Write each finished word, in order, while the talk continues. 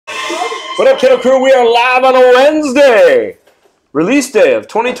What up, Kettle Crew? We are live on a Wednesday. Release day of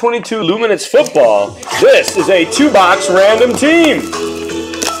 2022 Luminance Football. This is a 2-box random team.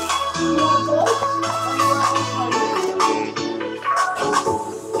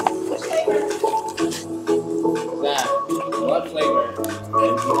 What flavor?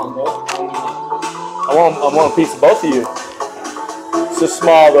 I want a piece of both of you. It's just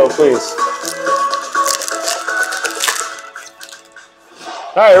small though, please.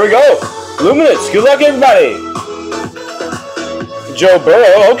 All right, here we go. Luminance, good luck, everybody. Joe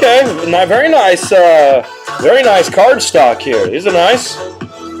Burrow, okay, very nice card stock here. These are nice.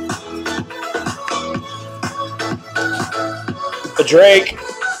 Drake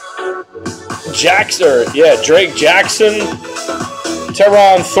Jackson, Drake Jackson,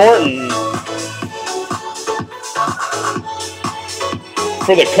 Teron Thornton.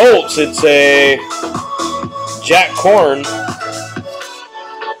 For the Colts, it's a Jack Corn.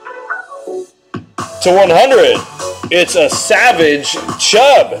 To 100, it's a Savage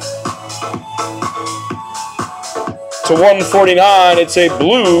Chubb. To 149, it's a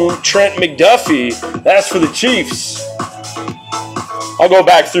blue Trent McDuffie. That's for the Chiefs. I'll go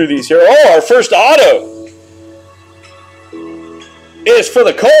back through these here. Oh, our first auto is for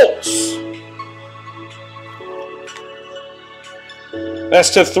the Colts.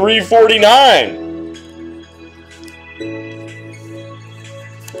 That's to 349.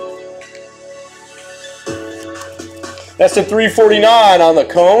 That's to 349 on the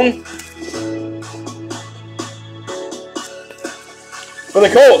cone. For the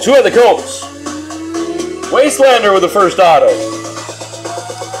Colts, who had the Colts? Wastelander with the first auto.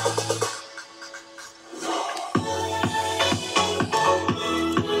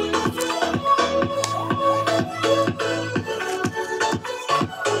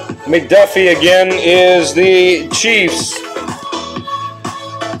 McDuffie again is the Chiefs.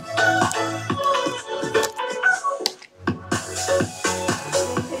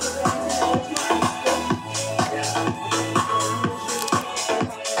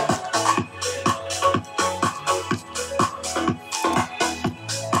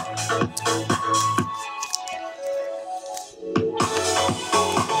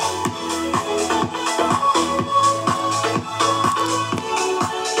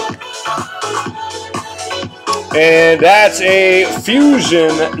 And that's a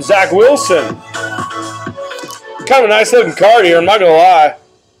Fusion Zach Wilson. Kind of a nice looking card here, I'm not going to lie.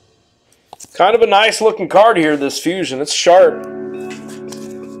 Kind of a nice looking card here, this Fusion. It's sharp.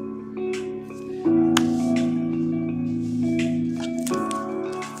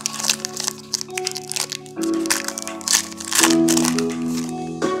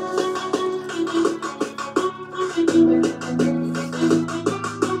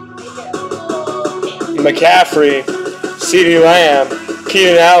 McCaffrey, CeeDee Lamb,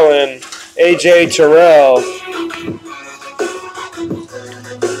 Keenan Allen, AJ Terrell.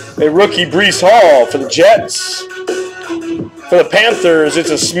 A rookie Breece Hall for the Jets. For the Panthers, it's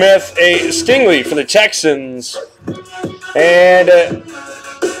a Smith, a Stingley for the Texans. And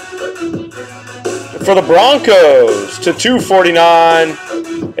for the Broncos, to 249,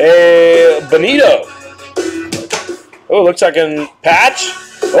 a Benito. Oh, looks like a patch.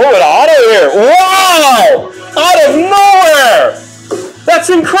 Oh, an auto here. Wow! Out of nowhere! That's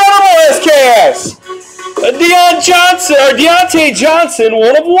incredible, SKS! Deontay Johnson,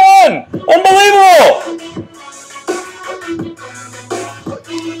 1 of 1. Unbelievable!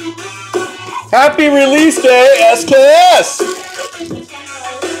 Happy release day, SKS!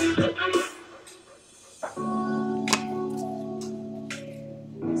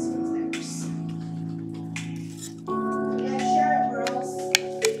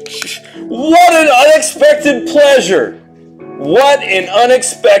 What an unexpected pleasure. What an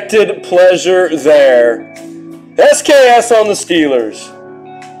unexpected pleasure there. SKS on the Steelers.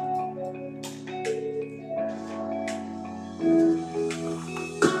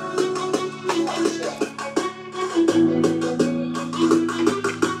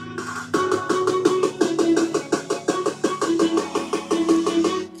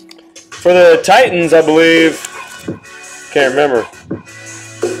 For the Titans, I believe. Can't remember.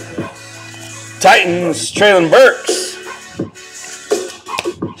 Titans, Traylon Burks.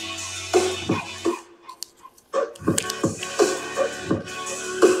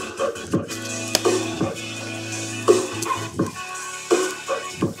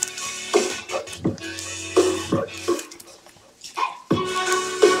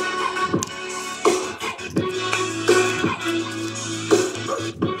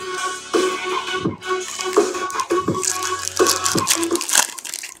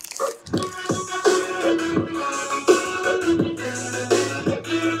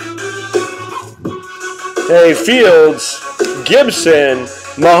 A Fields, Gibson,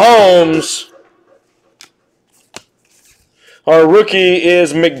 Mahomes. Our rookie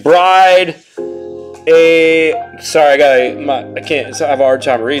is McBride. Sorry, I can't. I have a hard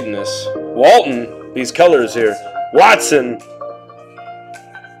time reading this. Walton. These colors here. Watson.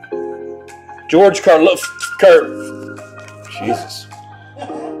 George Jesus.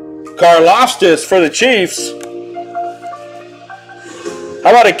 Karlaftis for the Chiefs. How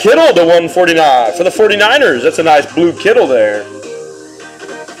about a Kittle to 149 for the 49ers? That's a nice blue Kittle there.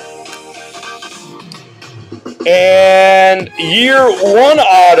 And year 1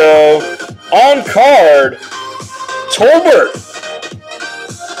 auto on card, Tolbert.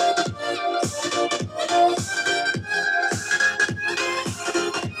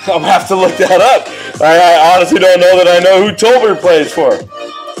 I'm going to have to look that up. I honestly don't know that I know who Tolbert plays for.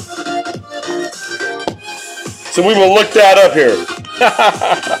 So we will look that up here.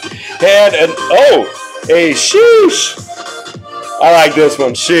 And a sheesh. I like this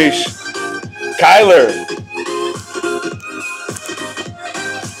one, sheesh. Kyler.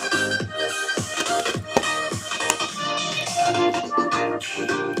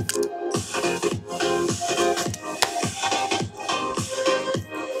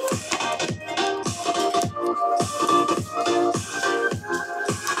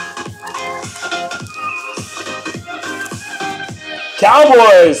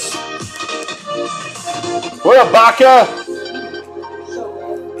 Cowboys. What up, Baca?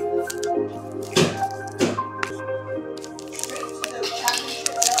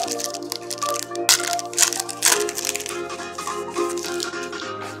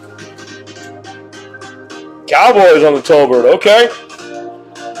 Cowboys on the Tolbert. Okay.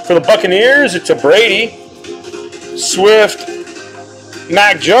 For the Buccaneers, it's a Brady. Swift.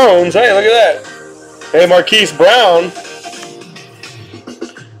 Mac Jones. Hey, look at that. Hey, Marquise Brown.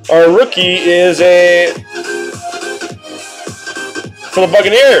 Our rookie is for the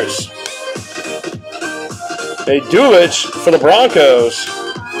Buccaneers. A Dulich for the Broncos.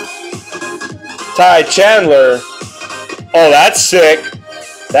 Ty Chandler. Oh, that's sick.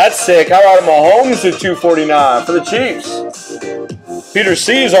 That's sick. How about Mahomes at 249 for the Chiefs? Peter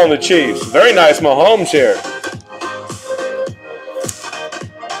C's on the Chiefs. Very nice Mahomes here.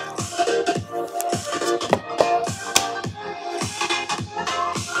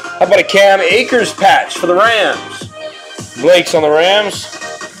 How about a Cam Akers patch for the Rams? Blake's on the Rams.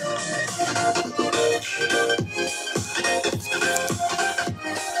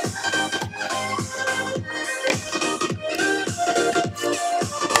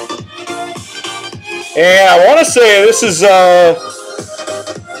 And I want to say this is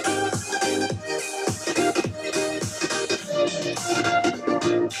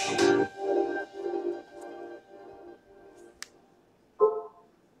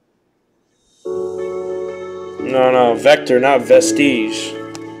no, Vector, not Vestige.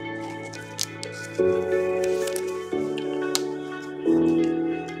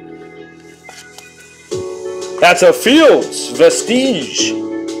 That's a Fields Vestige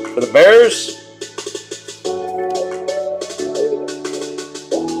for the Bears.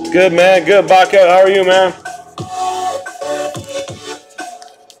 Good, man. Good, Baca. How are you, man?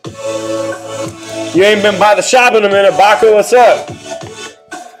 You ain't been by the shop in a minute, Baca. What's up?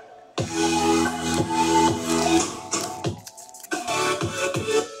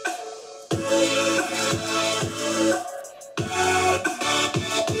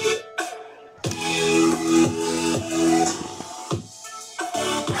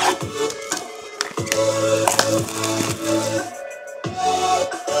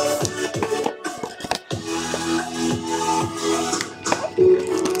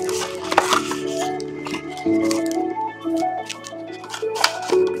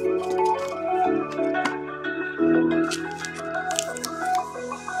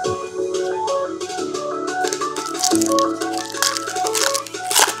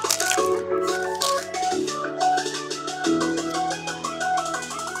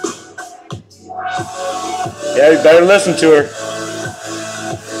 Yeah, you better listen to her.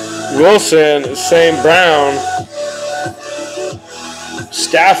 Wilson, St. Brown,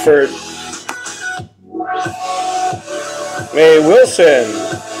 Stafford. Hey, Wilson.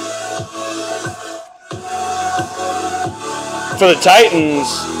 For the Titans,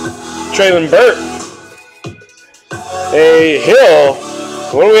 Traylon Burke. A Hill.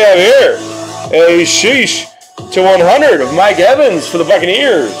 What do we have here? A sheesh to 100 of Mike Evans for the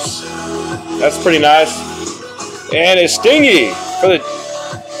Buccaneers. That's pretty nice. And a Stingy for the,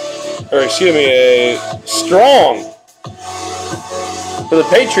 a Strong for the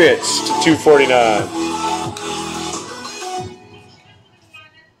Patriots to 249.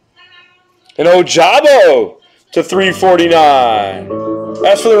 An Ojabo to 349.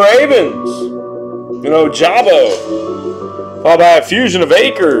 That's for the Ravens. An Ojabo. Followed by a fusion of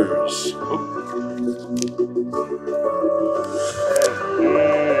Akers.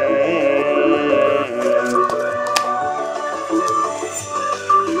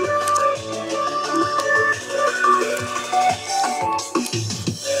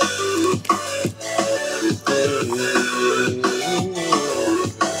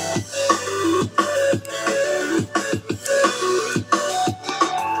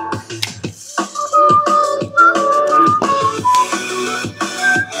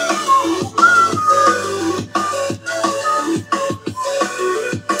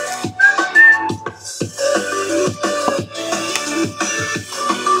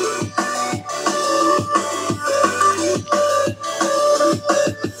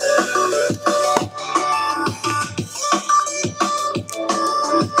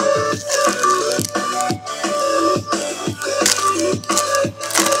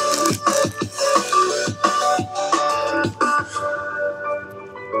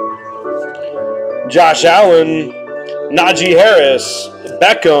 Josh Allen, Najee Harris,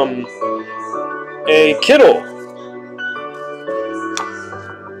 Beckham, a Kittle.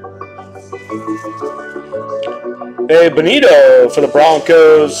 A Benito for the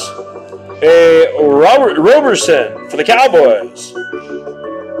Broncos. A Roberson for the Cowboys.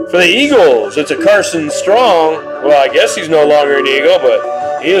 For the Eagles, it's a Carson Strong. Well, I guess he's no longer an Eagle, but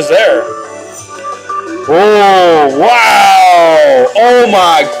he is there. Oh, wow. Oh,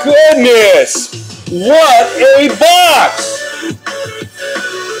 my goodness. What a box!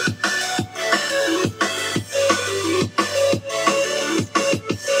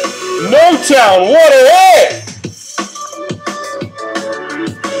 No Town, what a hit!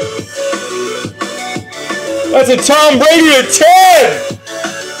 That's a Tom Brady at 10!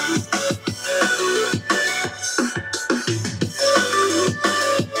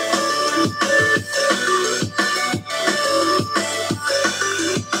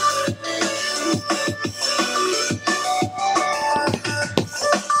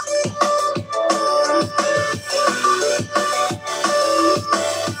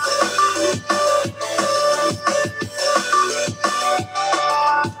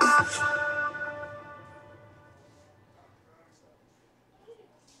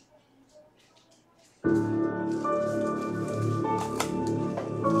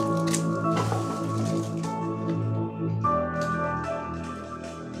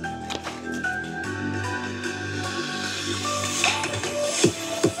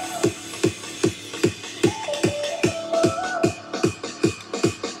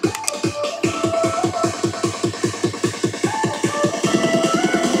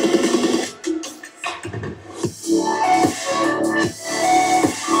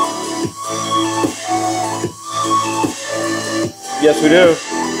 Yes, we do.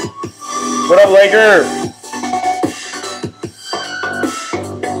 What up, Laker?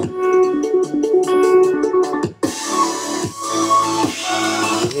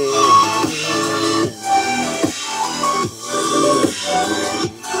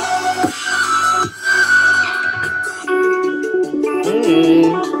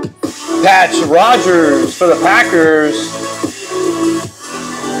 Patch Rogers for the Packers.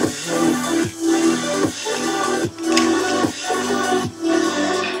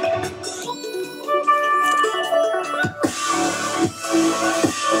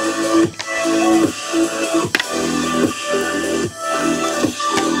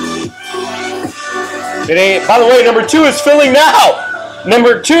 It ain't. By the way, number 2 is filling now.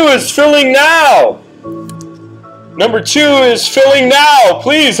 Number 2 is filling now. Number 2 is filling now.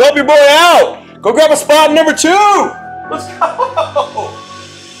 Please help your boy out. Go grab a spot in number 2. Let's go.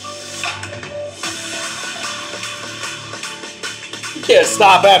 You can't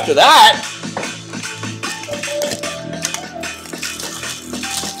stop after that.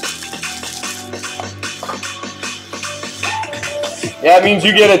 Yeah, that means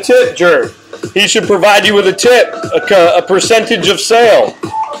you get a tip, Jerk. He should provide you with a tip, a percentage of sale.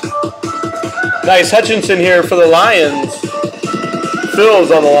 Nice Hutchinson here for the Lions.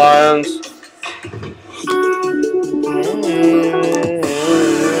 Phil's on the Lions.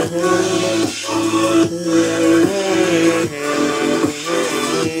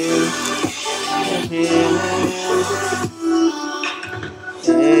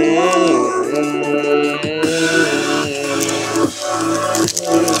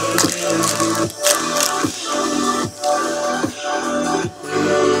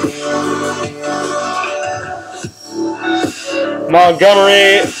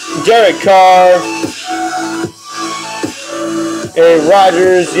 Montgomery, Derek Carr. a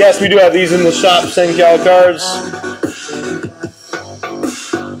Rogers. Yes, we do have these in the shop, Sencal cards.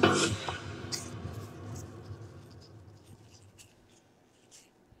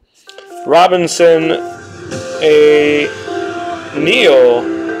 Robinson, a Neal.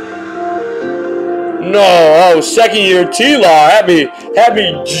 No, oh, second year T-Law had me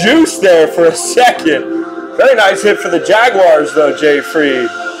juiced there for a second. Very nice hit for the Jaguars though, Jay Freed.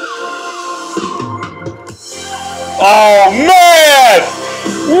 Oh man!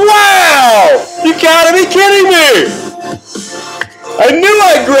 Wow! You gotta be kidding me! I knew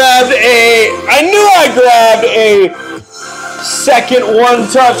I grabbed a second one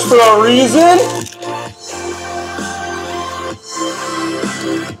touch for a reason.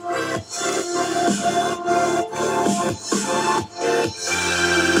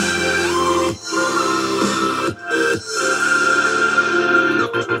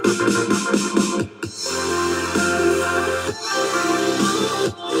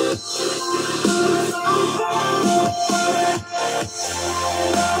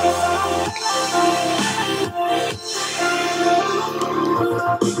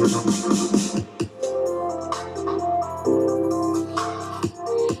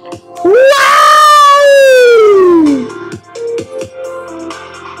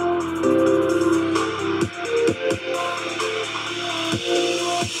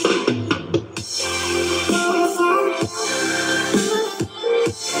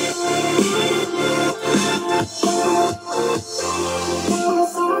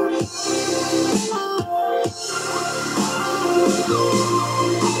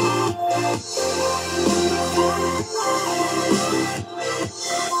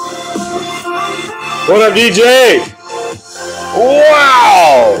 What up, DJ?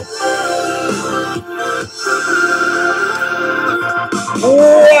 Wow!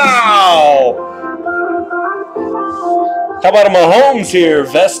 Wow! How about a Mahomes here?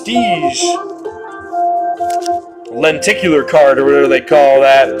 Vestige. Lenticular card, or whatever they call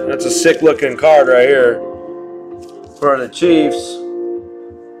that. That's a sick looking card right here for the Chiefs.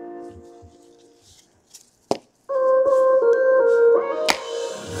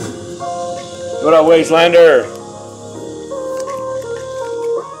 What up, Wastelander?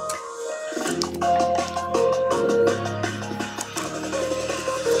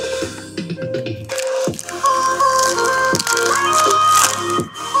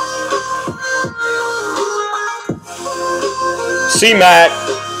 C-Mac,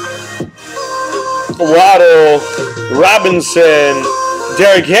 Waddle, Robinson,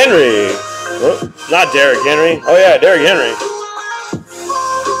 Derrick Henry. Oh, not Derrick Henry. Oh, yeah, Derrick Henry.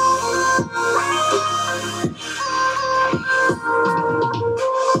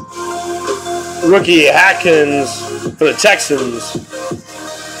 Rookie Hatkins for the Texans.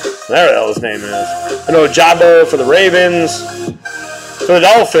 Whatever the hell his name is. I know Jabo for the Ravens. For the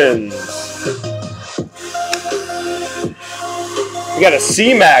Dolphins. We got a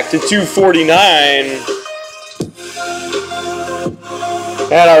C-Mac to 249.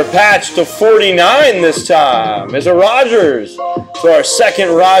 And our patch to 49 this time is a Rodgers. So our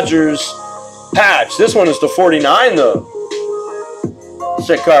second Rodgers patch. This one is to 49 though.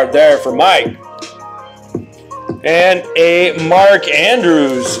 Sick card there for Mike. And a Mark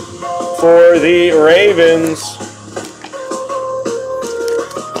Andrews for the Ravens.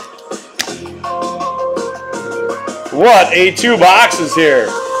 What a 2 boxes here.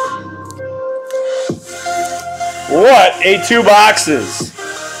 What a 2 boxes.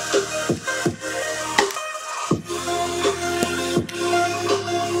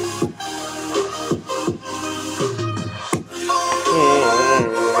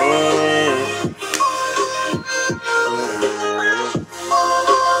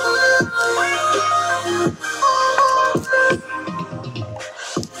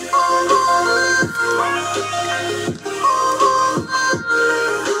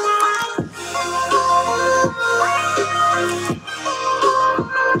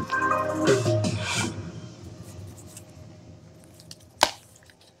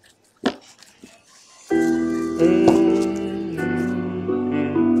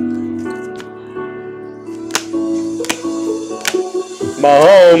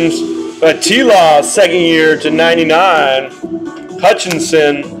 Mahomes, a T-Law, second year to 99.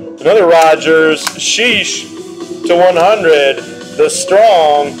 Hutchinson, another Rodgers. Sheesh to 100. The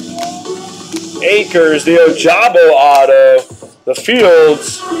Strong. Akers, the Ojabo auto. The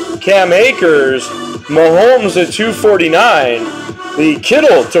Fields, Cam Akers. Mahomes at 249. The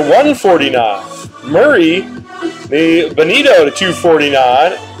Kittle to 149. Murray, the Benito to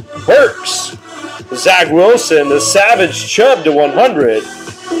 249. Burks. Zach Wilson, the Savage Chubb to 100.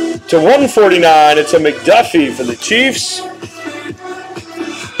 To 149, it's a McDuffie for the Chiefs.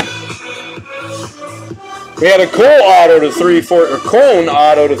 We had a Cole auto to 340 or Cone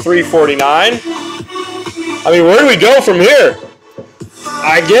auto to 349. I mean, where do we go from here?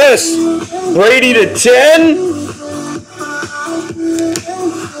 I guess Brady to 10.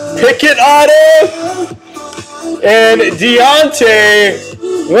 Pickett auto. And Deontay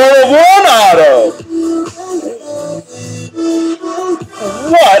 1/1 auto.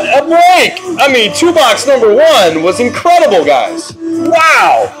 What a break! I mean, 2-box number 1 was incredible, guys.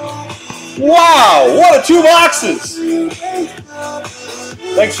 Wow! Wow! What a 2 boxes!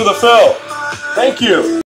 Thanks for the fill. Thank you.